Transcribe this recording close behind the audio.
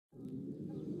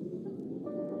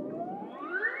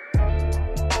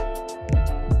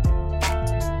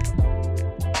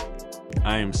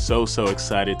I am so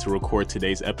excited to record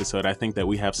today's episode. I think that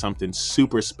we have something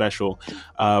super special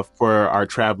for our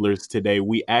travelers today.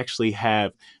 We actually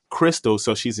have Krystle.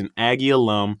 So she's an Aggie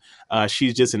alum.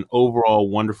 She's just an overall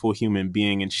wonderful human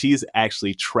being, and she's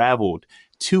actually traveled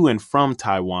to and from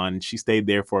Taiwan. She stayed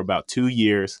there for about 2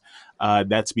 years.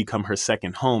 That's become her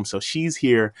second home. So she's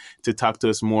here to talk to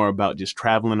us more about just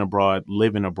traveling abroad,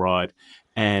 living abroad,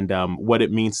 and what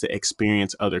it means to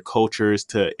experience other cultures,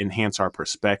 to enhance our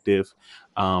perspective,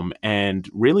 and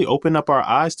really open up our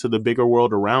eyes to the bigger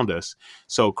world around us.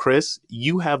 So, Chris,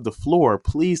 you have the floor.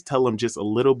 Please tell them just a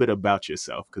little bit about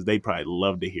yourself because they probably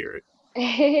love to hear it.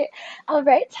 All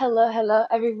right. Hello,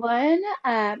 everyone.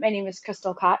 My name is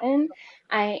Krystle Cotten.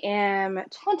 I am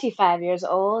 25 years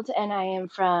old and I am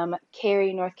from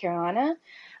Cary, North Carolina.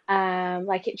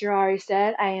 Like Gerari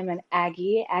said, I am an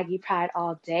Aggie, Aggie Pride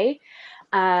all day.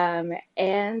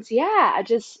 And yeah, I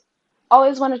just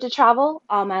always wanted to travel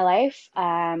all my life.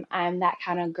 I'm that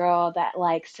kind of girl that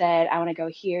like said, I want to go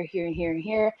here, here, and here, and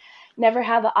here. Never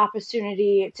had the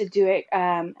opportunity to do it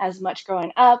as much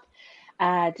growing up.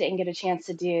 Didn't get a chance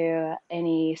to do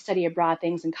any study abroad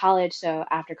things in college. So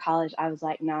after college, I was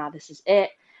like, nah, this is it.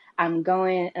 I'm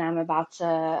going and I'm about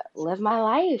to live my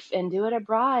life and do it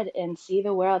abroad and see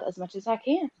the world as much as I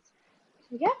can.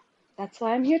 So yeah, that's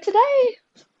why I'm here today.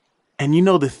 And you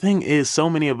know, the thing is, so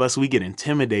many of us, we get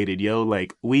intimidated, yo.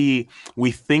 Like we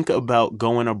think about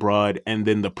going abroad, and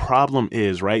then the problem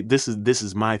is, right? This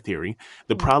is my theory.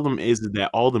 The Mm. problem is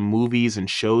that all the movies and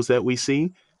shows that we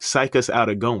see psych us out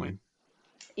of going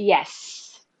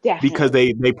Yes, because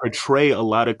definitely. they portray a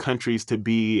lot of countries to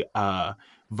be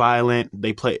violent.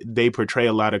 They portray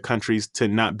a lot of countries to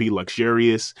not be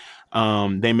luxurious.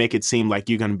 They make it seem like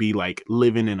you're gonna be like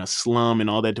living in a slum and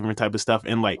all that different type of stuff.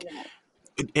 And like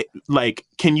like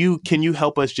can you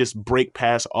help us just break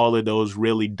past all of those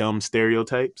really dumb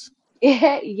stereotypes?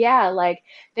 Yeah, like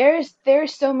there's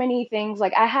so many things.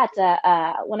 Like I had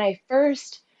to when I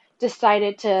first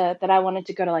decided to that I wanted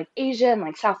to go to like Asia and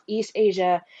like Southeast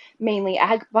Asia mainly, I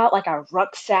had bought like a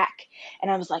rucksack and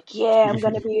I was like, yeah, I'm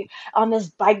gonna be on this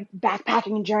bike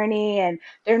backpacking journey and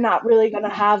they're not really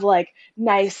gonna have like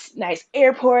nice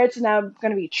airports and I'm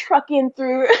gonna be trucking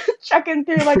through trucking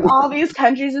through like all these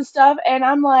countries and stuff. And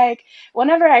I'm like,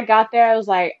 whenever I got there, I was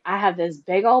like, I have this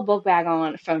big old book bag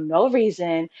on for no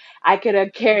reason. I could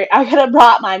have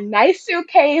brought my nice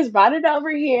suitcase, brought it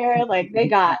over here. Like they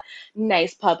got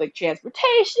nice public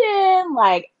transportation,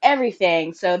 like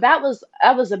everything. So that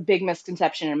was a big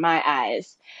misconception in my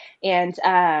eyes. And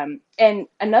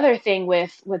another thing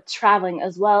with traveling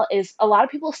as well is a lot of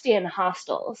people stay in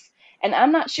hostels. And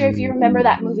I'm not sure if you remember Mhm.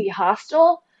 that movie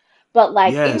Hostel, but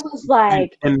like it Yes, was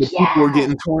like, and the people are yeah,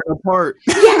 getting torn apart.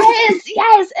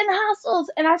 yes, in hostels.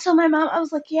 And I told my mom, I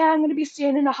was like, yeah, I'm gonna be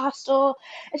staying in a hostel.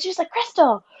 And she was like,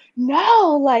 Crystal,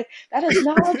 no, like that is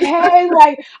not okay.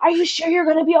 Like, are you sure you're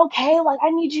gonna be okay? Like, I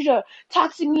need you to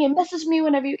talk to me and message me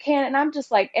whenever you can. And I'm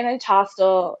just like in a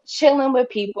hostel, chilling with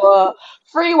people,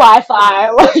 free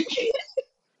Wi-Fi. Like,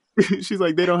 She's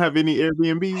like, they don't have any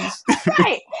Airbnbs.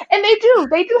 right. And they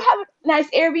do have nice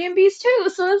Airbnbs too.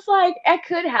 So it's like I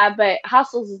could have, but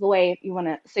hostels is the way if you want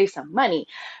to save some money.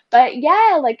 But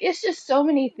yeah, like it's just so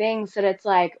many things that it's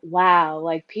like, wow,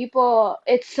 like people,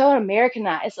 it's so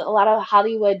Americanized. A lot of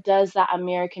Hollywood does that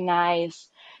Americanized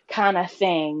kind of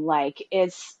thing. Like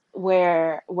it's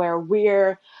where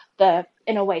we're the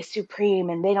in a way supreme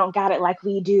and they don't got it like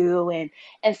we do and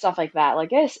stuff like that. Like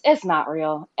it's not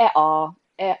real at all.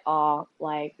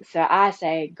 Like, so I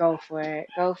say go for it.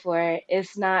 Go for it.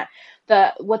 It's not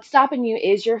what's stopping you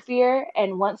is your fear,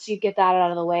 and once you get that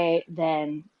out of the way,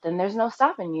 then there's no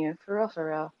stopping you. For real, for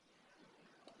real.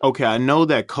 Okay, I know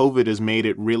that COVID has made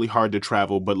it really hard to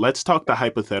travel, but let's talk the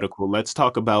hypothetical. Let's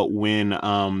talk about when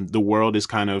the world is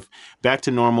kind of back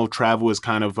to normal. Travel is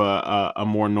kind of a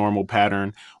more normal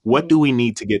pattern. What Mhm. do we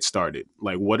need to get started?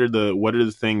 Like, what are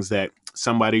the things that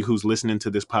somebody who's listening to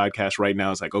this podcast right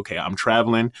now is like, okay, I'm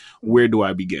traveling. Where do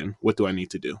I begin? What do I need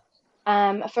to do?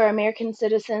 For American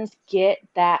citizens, get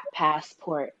that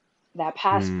passport. That Mm.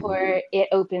 passport, it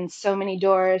opens so many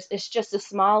doors. It's just a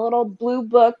small little blue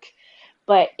book,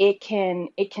 but it can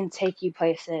take you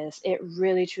places. It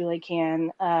really truly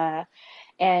can.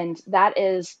 And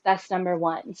that's number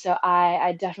one. So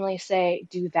I definitely say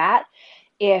do that.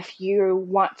 If you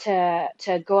want to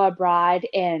go abroad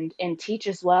and teach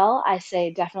as well, I say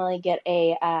definitely get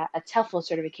a TEFL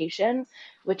certification,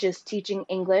 which is teaching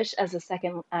English as a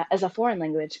second as a foreign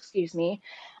language. Excuse me.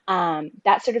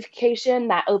 That certification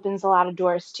that opens a lot of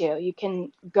doors too. You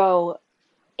can go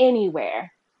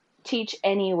anywhere teach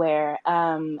anywhere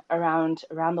around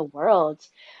the world,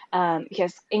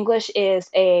 because English is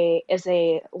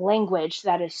a language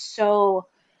that is so,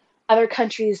 other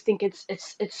countries think it's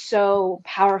so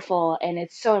powerful and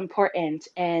it's so important,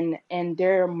 and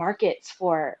there are markets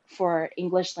for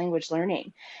English language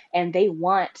learning, and they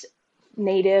want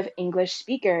native English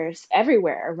speakers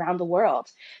everywhere around the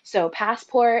world. So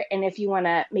passport, and if you want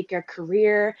to make your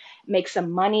career, make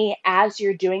some money as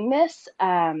you're doing this,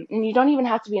 and you don't even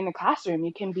have to be in the classroom,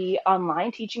 you can be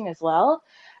online teaching as well.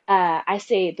 I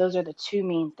say those are the two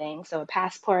main things. So a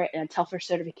passport and a TELFR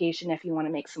certification if you want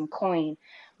to make some coin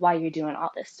while you're doing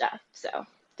all this stuff. So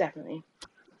definitely.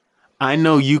 I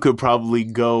know you could probably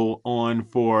go on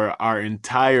for our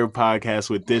entire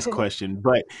podcast with this question,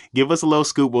 but give us a little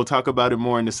scoop. We'll talk about it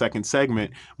more in the second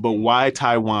segment. But why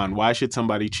Taiwan? Why should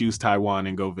somebody choose Taiwan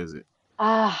and go visit?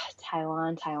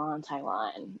 Taiwan, Taiwan,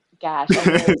 Taiwan. Gosh, I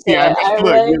really See, I can't. I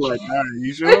look, really you're like, all right,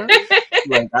 you sure?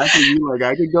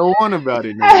 I could go on about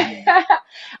it now.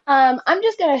 can't. I'm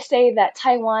just gonna say that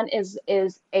Taiwan is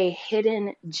a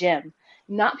hidden gem.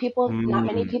 Not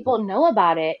many Mm. people know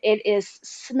about it. It is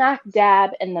smack dab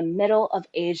in the middle of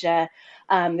Asia.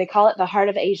 They call it the heart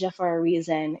of Asia for a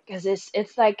reason, because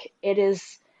it's like it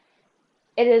is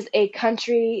a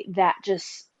country that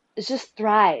just, it just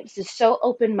thrives. It's so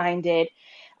open minded.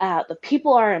 The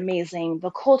people are amazing.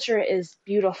 The culture is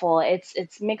beautiful.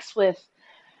 It's mixed with,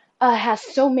 has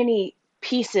so many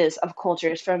pieces of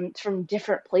cultures from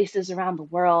different places around the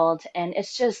world, and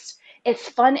it's just, it's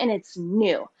fun and it's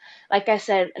new. Like I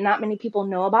said, not many people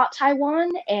know about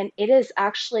Taiwan, and it is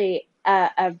actually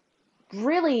a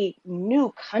really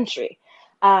new country.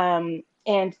 And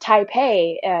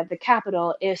Taipei, the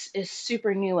capital, is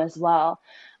super new as well.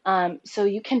 So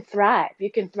you can thrive.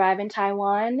 You can thrive in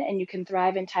Taiwan and you can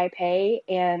thrive in Taipei.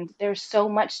 And there's so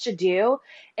much to do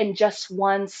in just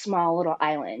one small little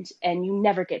island, and you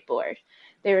never get bored.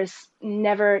 There's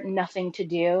never nothing to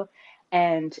do,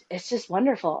 and it's just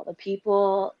wonderful. The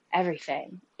people,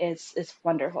 everything is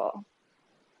wonderful.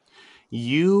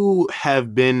 You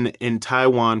have been in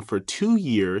Taiwan for 2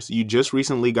 years. You just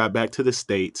recently got back to the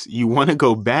States. You want to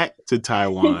go back to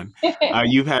Taiwan.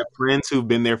 You've had friends who've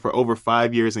been there for over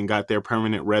 5 years and got their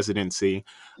permanent residency.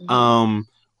 Mhm. Um,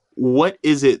 what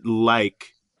is it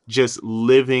like just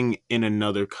living in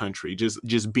another country,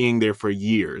 just being there for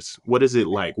years? What is it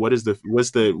like? What's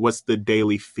the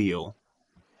daily feel?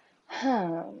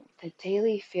 The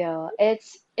daily feel.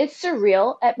 It's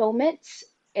surreal at moments.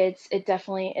 It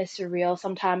definitely is surreal.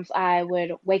 Sometimes I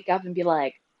would wake up and be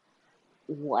like,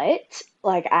 "What?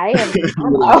 Like You're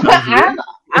like, I'm here.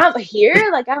 I'm here.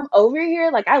 Like I'm over here.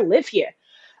 Like I live here."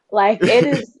 Like it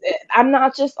is, I'm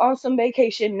not just on some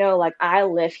vacation. No, like I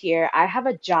live here. I have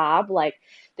a job. Like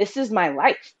this is my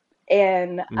life.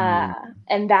 Mm.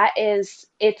 And that is,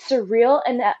 it's surreal,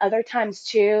 and at other times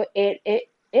too,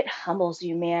 it humbles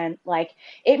you, man. Like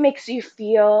it makes you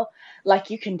feel like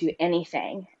you can do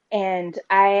anything. And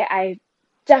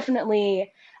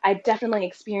definitely I definitely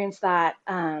experienced that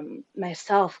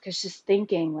myself, because just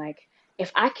thinking like,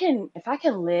 if I can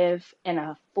live in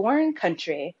a foreign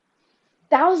country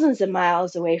thousands of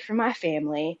miles away from my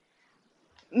family,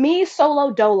 me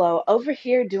solo dolo over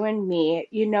here doing me,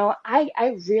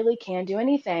 I really can do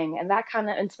anything. And that kind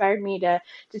of inspired me to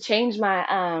change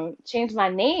my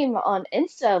name on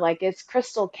Insta. Like it's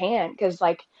Crystal Can, because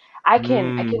like I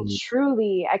can Mm.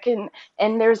 truly, I can.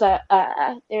 And there's a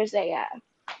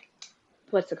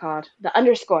what's it called, the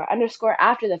underscore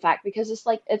after the fact, because it's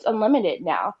like it's unlimited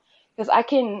now, because I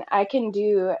can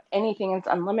do anything. It's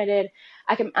unlimited.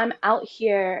 I'm out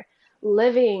here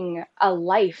living a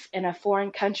life in a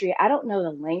foreign country. I don't know the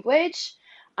language.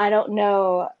 I don't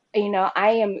know, I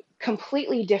am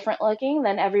completely different looking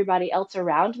than everybody else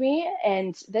around me,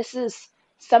 and this is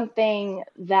something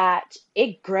that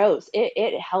it grows,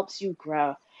 it helps you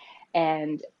grow.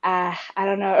 And I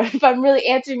don't know if I'm really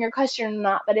answering your question or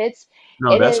not, but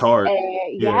No, it that's is hard.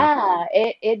 a, Yeah, yeah,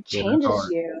 it yeah, that's changes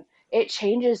hard. you. It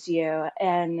changes you.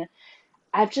 And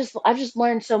I've just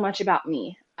learned so much about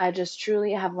me. I just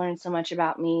truly have learned so much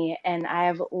about me, and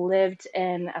I've lived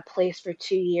in a place for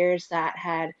 2 years that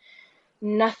had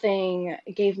nothing,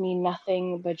 gave me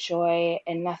nothing but joy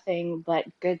and nothing but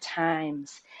good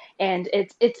times. And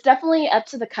it's definitely up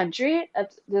to the country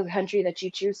that you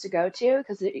choose to go to,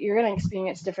 because you're going to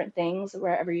experience different things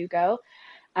wherever you go.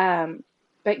 um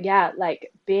but yeah,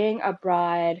 like being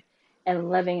abroad and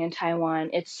living in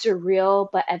Taiwan, it's surreal,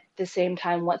 but at the same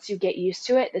time, once you get used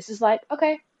to it, this is like,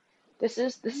 okay, this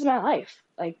is my life.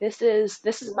 Like this is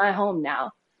my home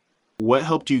now. What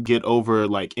helped you get over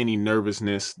like any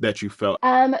nervousness that you felt?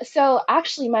 So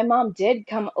actually my mom did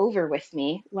come over with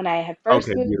me when I had Okay, first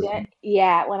moved in. beautiful.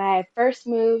 Yeah, when I had first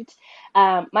moved,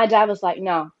 my dad was like,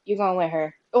 "No, you're going with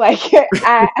her." Like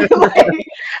I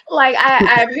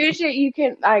I appreciate you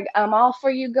can like I'm all for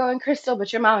you going, Crystal,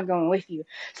 but your mom going with you.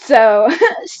 So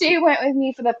she went with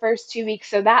me for the first 2 weeks.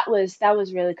 So that was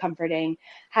really comforting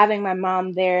having my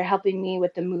mom there helping me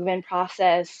with the move-in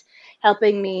process,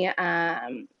 helping me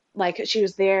like she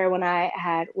was there when I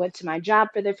had went to my job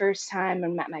for the first time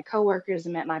and met my coworkers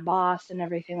and met my boss and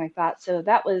everything like that. So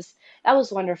that was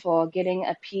wonderful getting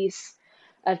a piece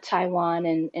of Taiwan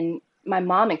and my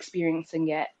mom experiencing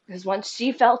it because once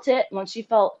she felt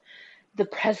the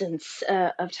presence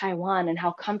of Taiwan and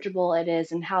how comfortable it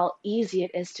is and how easy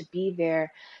it is to be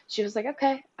there, she was like,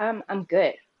 "Okay, I'm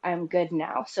good. I'm good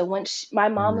now." So once my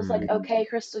mom was like, Mm. "Okay,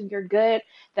 Crystal, you're good,"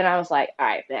 then I was like, "All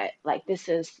right, bet. Like this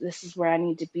is where I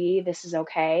need to be. This is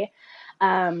okay."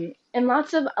 And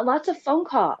lots of phone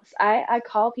calls. I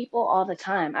call people all the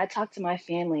time. I talk to my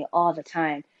family all the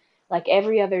time. Like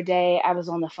every other day, I was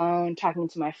on the phone talking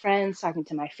to my friends, talking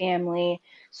to my family.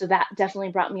 So that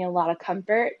definitely brought me a lot of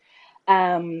comfort,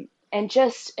 and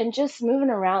just moving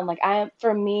around. Like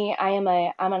for me, I'm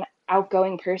an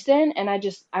outgoing person, and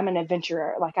I'm an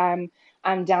adventurer. Like I'm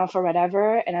down for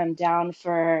whatever, and I'm down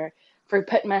for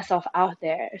putting myself out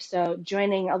there. So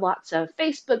joining a lots of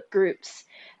Facebook groups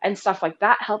and stuff like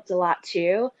that helped a lot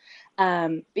too,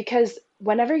 because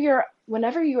whenever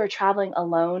you are traveling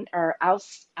alone or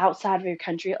outside of your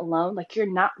country alone, like you're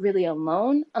not really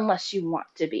alone unless you want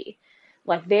to be.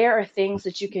 Like there are things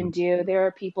that you can do, there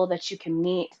are people that you can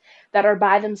meet that are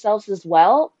by themselves as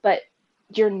well, but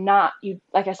you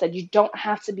like I said, you don't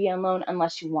have to be alone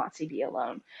unless you want to be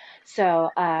alone. So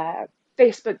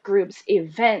Facebook groups,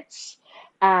 events,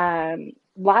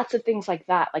 lots of things like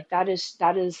that. Like that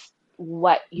is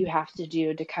what you have to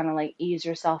do to kind of like ease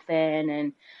yourself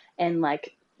in and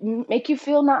like make you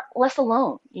feel not less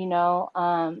alone, you know.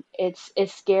 It's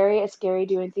scary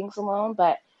doing things alone,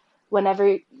 but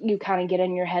whenever you kind of get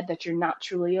in your head that you're not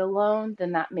truly alone,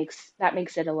 then that makes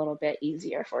it a little bit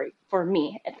easier for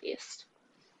me at least.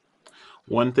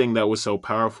 One thing that was so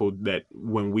powerful that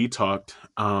when we talked,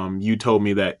 you told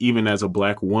me that even as a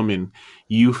black woman,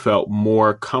 you felt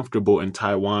more comfortable in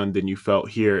Taiwan than you felt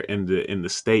here in the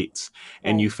States,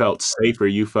 and you Right. felt safer.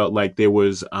 You felt like there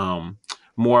was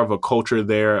more of a culture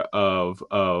there of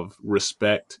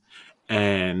respect,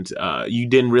 and you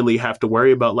didn't really have to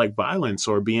worry about like violence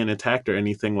or being attacked or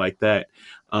anything like that.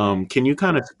 Right. Can you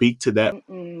kind of speak to that?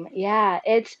 Yeah,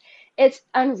 it's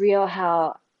unreal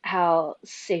how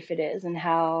safe it is and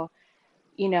how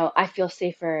I feel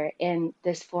safer in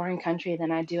this foreign country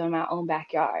than I do in my own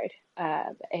backyard,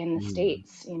 in the Mm.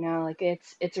 States. Like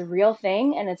it's a real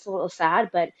thing and it's a little sad,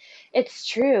 but it's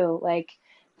true. Like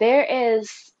there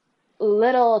is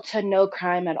little to no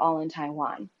crime at all in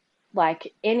Taiwan.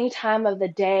 Like any time of the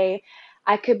day,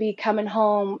 I could be coming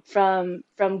home from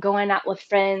going out with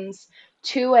friends,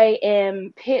 2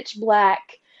 a.m., pitch black.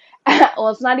 Well,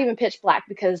 it's not even pitch black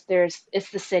because it's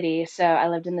the city. So I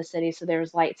lived in the city, so there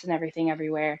was lights and everything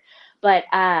everywhere. But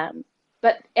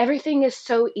everything is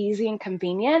so easy and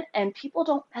convenient, and people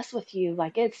don't mess with you.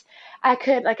 I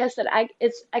could, like I said,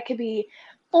 I could be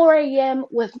 4 a.m.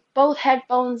 with both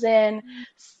headphones in,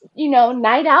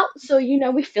 night out. So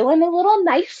we feeling a little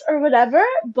nice or whatever,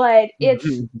 but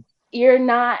you're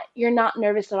not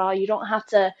nervous at all. You don't have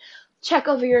to check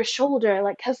over your shoulder,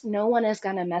 like, because no one is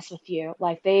gonna mess with you.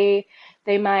 Like they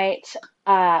might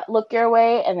look your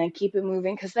way and then keep it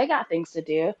moving because they got things to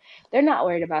do. They're not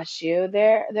worried about you.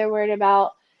 They're worried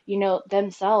about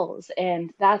themselves,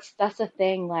 and that's the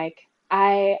thing. Like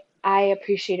I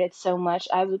appreciate it so much.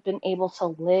 I've been able to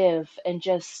live and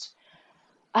just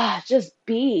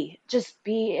be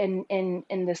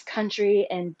in this country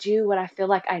and do what I feel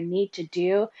like I need to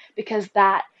do, because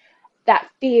that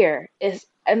fear is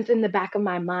in the back of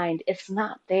my mind. It's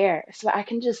not there. So I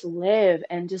can just live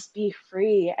and just be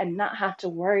free and not have to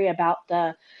worry about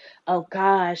the oh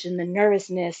gosh and the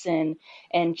nervousness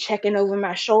and checking over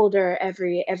my shoulder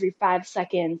every 5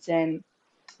 seconds. And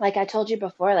like I told you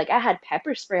before, like I had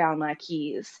pepper spray on my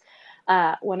keys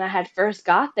when I had first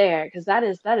got there, because that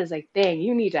is a thing.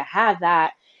 You need to have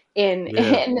that in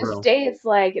Yeah, in the for real. States.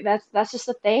 Like that's just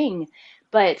a thing.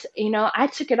 But I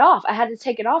took it off. I had to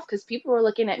take it off because people were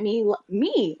looking at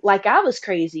me like I was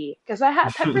crazy because I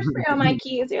had pepper spray on my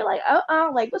keys. They're like,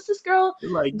 like what's this girl They're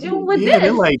like, doing with yeah,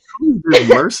 they're this? like, who's this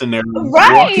mercenaries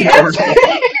Right. walking around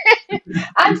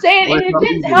I'm saying, with and it all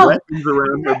didn't these help. weapons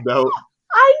around her belt?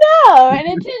 I know, and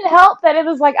it didn't help that it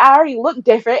was like I already looked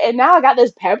different, and now I got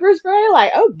this pepper spray.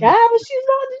 Like, oh God, what she's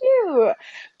about to do?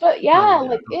 But Oh yeah, yeah.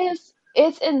 like it's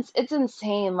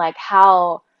insane, like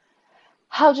how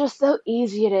just so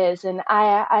easy it is. And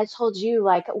I told you,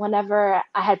 like, whenever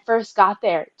I had first got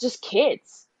there, just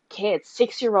kids,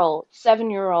 6-year-olds,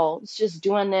 7-year-olds, just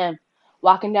doing them,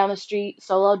 walking down the street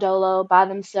solo dolo by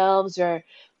themselves or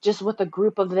just with a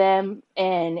group of them.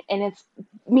 And it's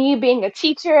me being a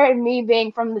teacher and me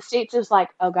being from the States is like,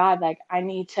 oh God, like I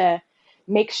need to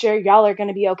make sure y'all are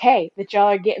gonna be okay, that y'all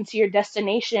are getting to your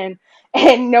destination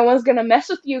and no one's gonna mess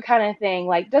with you kind of thing.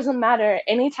 Like doesn't matter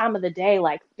any time of the day,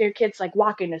 like their kids like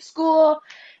walking to school,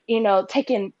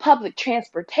 taking public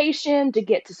transportation to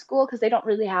get to school because they don't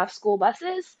really have school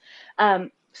buses.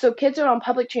 So kids are on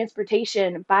public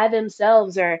transportation by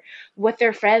themselves or with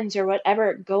their friends or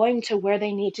whatever, going to where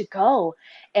they need to go.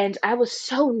 And I was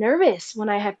so nervous when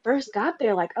I had first got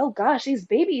there, like, oh gosh, these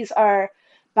babies are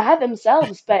by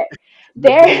themselves, but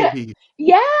The they're baby.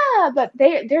 yeah, but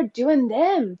they're doing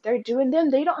them. They're doing them.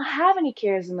 They don't have any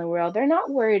cares in the world. They're not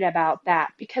worried about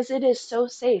that because it is so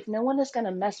safe. No one is going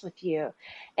to mess with you.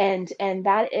 And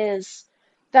that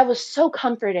was so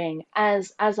comforting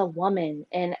as a woman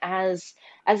and as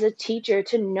a teacher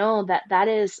to know that that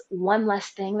is one less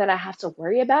thing that I have to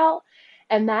worry about.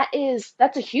 And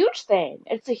that's a huge thing.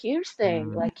 It's a huge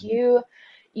thing. Mhm. Like you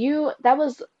that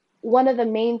was one of the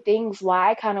main things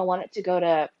why I kind of wanted to go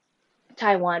to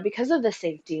Taiwan because of the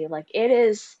safety. Like it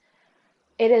is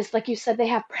like you said, they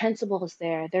have principals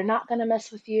there. They're not gonna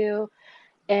mess with you,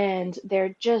 and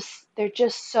they're just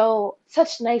so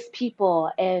such nice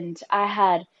people. And I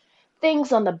had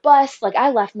things on the bus. Like I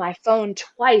left my phone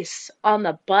twice on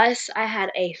the bus. I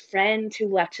had a friend who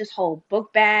left his whole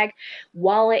book bag,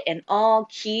 wallet and all,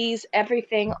 keys,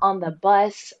 everything on the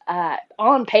bus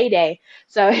on payday.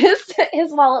 So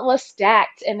his wallet was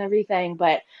stacked and everything,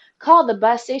 but called the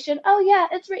bus station. Oh yeah,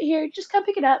 it's right here. Just come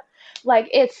pick it up. Like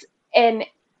it's and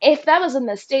if that was in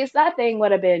the States, that thing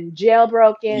would have been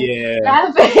jailbroken. Yeah.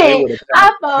 That They thing, would have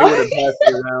my they phone would have passed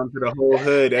it around to the whole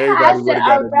hood. Everybody pass would it have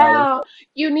got a dollar. around.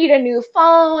 You need a new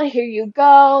phone. Here you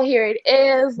go. Here it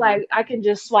is. Like I can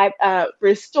just swipe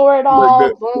restore it Look,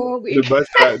 all. Boom. the bus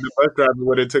driver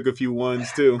would have took a few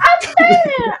ones too.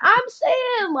 I'm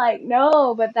saying, like,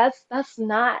 no, but that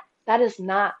is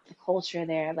not the culture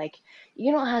there. Like,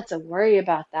 you don't have to worry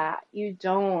about that. You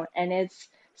don't. And it's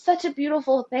such a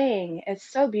beautiful thing. It's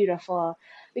so beautiful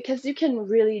because you can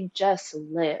really just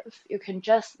live. You can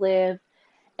just live,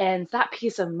 and that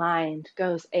peace of mind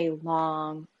goes a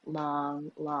long,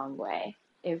 long, long way.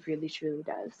 It really, truly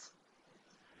does.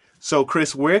 So,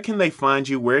 Chris, where can they find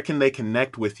you? Where can they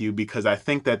connect with you? Because I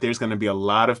think that there's going to be a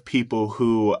lot of people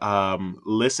who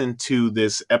listen to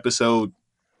this episode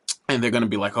and they're going to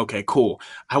be like, okay, cool.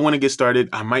 I want to get started.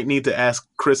 I might need to ask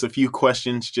Chris a few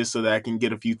questions just so that I can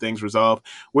get a few things resolved.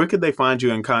 Where could they find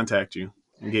you and contact you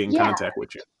and get in Yeah, contact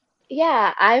with you?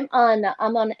 yeah. I'm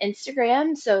on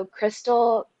Instagram, so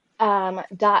Krystle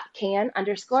dot can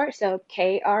underscore, so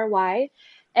KRYSTLE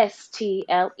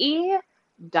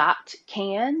dot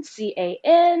can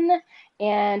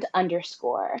and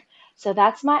underscore. So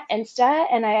that's my Insta,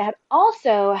 and I had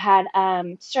also had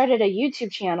started a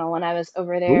YouTube channel when I was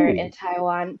over there Ooh. in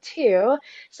Taiwan too.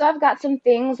 So I've got some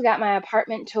things, got my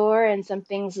apartment tour and some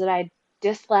things that I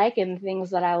dislike and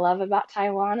things that I love about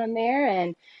Taiwan on there,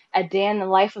 and a day in the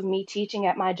life of me teaching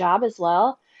at my job as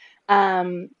well.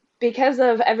 Um, because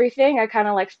of everything, I kind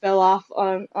of like fell off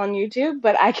on YouTube,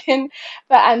 but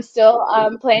I'm still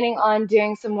planning on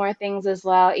doing some more things as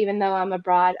well. Even though I'm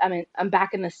abroad, I'm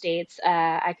back in the States.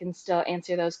 I can still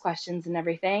answer those questions and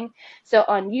everything. So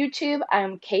on YouTube,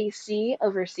 I'm KC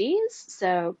Overseas.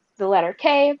 So the letter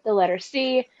K, the letter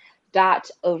C,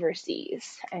 dot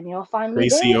overseas, and you'll find me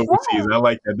there KC as Overseas. well. I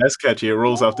like that. That's catchy. It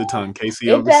rolls off the Yeah, tongue. KC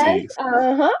it does. Overseas.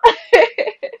 Uh-huh.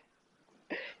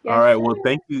 All Yes, right. sir. Well,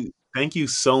 thank you. Thank you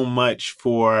so much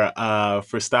for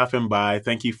stopping by.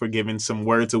 Thank you for giving some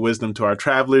words of wisdom to our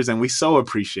travelers, and we so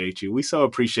appreciate you. We so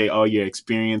appreciate all your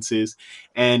experiences.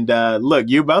 And look,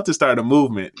 you're about to start a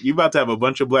movement. You're about to have a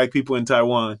bunch of black people in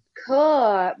Taiwan.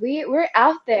 Cool. We're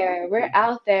out there. We're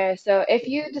out there. So if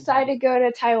you decide to go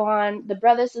to Taiwan, the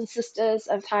brothers and sisters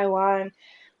of Taiwan,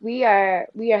 we are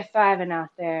thriving out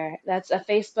there. That's a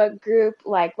Facebook group.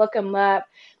 Like look them up.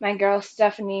 My girl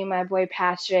Stephanie, my boy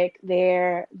Patrick,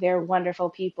 they're wonderful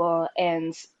people,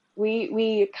 and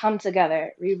we come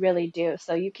together. We really do.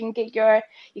 So you can get your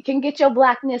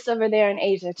blackness over there in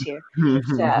Asia too.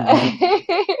 So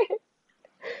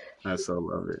I so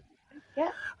love it.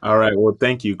 yeah, All right. Well,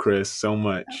 thank you, Chris, so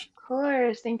of much.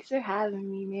 course. Thanks for having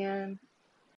me, man.